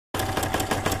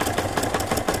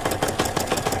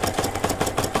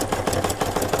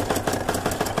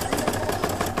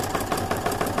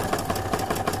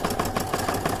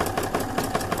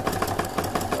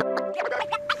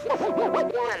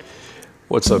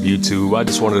What's up, YouTube? I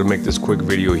just wanted to make this quick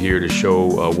video here to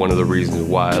show one of the reasons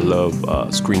why I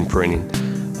love screen printing.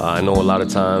 I know a lot of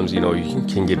times, you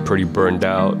can get pretty burned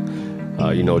out,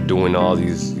 doing all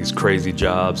these crazy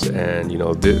jobs, and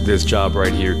this job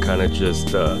right here kind of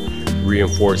just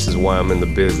reinforces why I'm in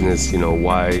the business.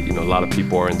 Why a lot of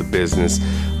people are in the business.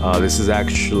 This is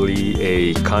actually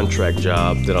a contract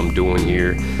job that I'm doing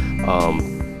here.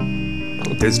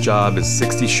 This job is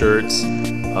 60 shirts.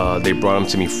 They brought them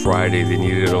to me Friday. They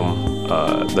needed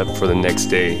them for the next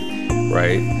day,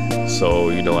 right? So,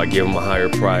 I gave them a higher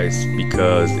price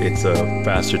because it's a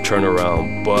faster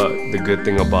turnaround. But the good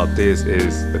thing about this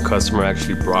is the customer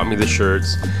actually brought me the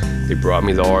shirts. They brought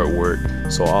me the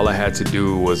artwork. So all I had to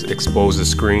do was expose the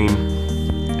screen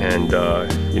and,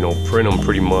 print them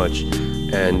pretty much.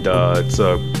 And it's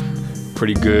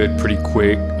pretty good, pretty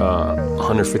quick,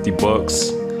 150 bucks.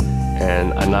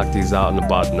 And I knocked these out in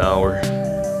about an hour.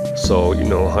 So,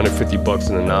 150 bucks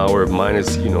in an hour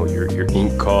minus, your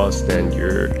ink cost and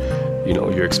your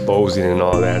exposing and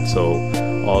all that. So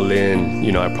all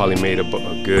in, I probably made a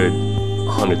good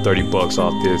 130 bucks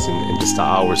off this in just an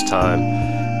hour's time.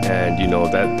 And,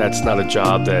 that's not a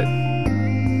job that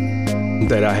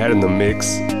I had in the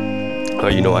mix.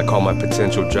 I call my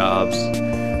potential jobs.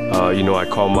 I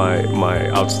call my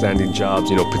outstanding jobs,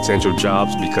 potential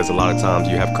jobs, because a lot of times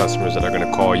you have customers that are going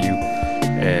to call you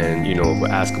and,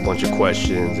 ask a bunch of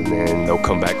questions, and then they'll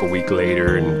come back a week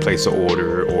later and place an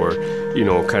order, or,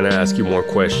 kind of ask you more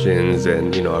questions,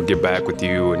 and, I'll get back with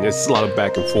you, and it's a lot of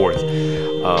back and forth.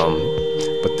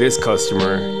 But this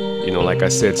customer, like I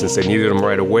said, since they needed them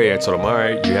right away, I told them, all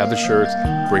right, you have the shirts,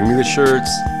 bring me the shirts.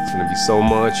 It's going to be so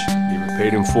much. You were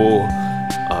paid in full.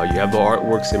 You have the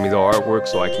artwork, send me the artwork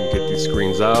so I can get these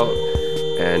screens out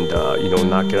and,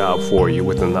 knock it out for you.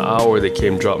 Within the hour, they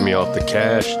came, dropped me off the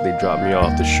cash, they dropped me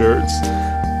off the shirts,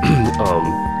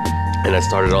 and I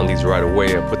started on these right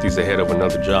away. I put these ahead of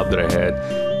another job that I had.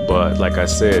 But like I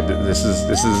said, this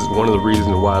is one of the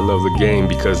reasons why I love the game,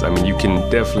 because, you can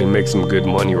definitely make some good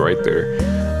money right there.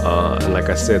 And like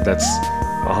I said, that's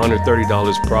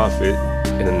 $130 profit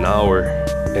in an hour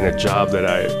in a job that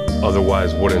I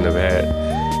otherwise wouldn't have had.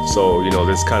 So,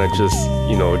 this kind of just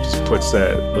puts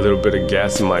that a little bit of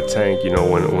gas in my tank,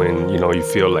 when you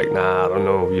feel like, nah, I don't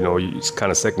know, you just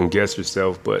kind of second guess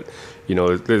yourself. But,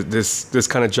 this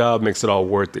kind of job makes it all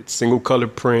worth it. Single color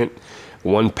print,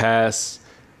 one pass,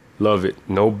 love it.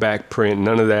 No back print,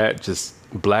 none of that, just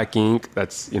black ink.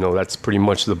 That's pretty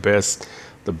much the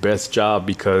best job,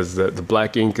 because the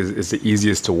black ink is the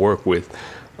easiest to work with.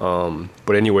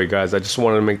 But anyway, guys, I just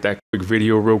wanted to make that quick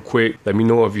video real quick. Let me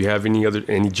know if you have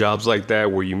any jobs like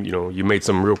that where you made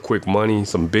some real quick money,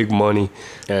 some big money,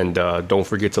 and don't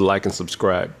forget to like and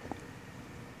subscribe.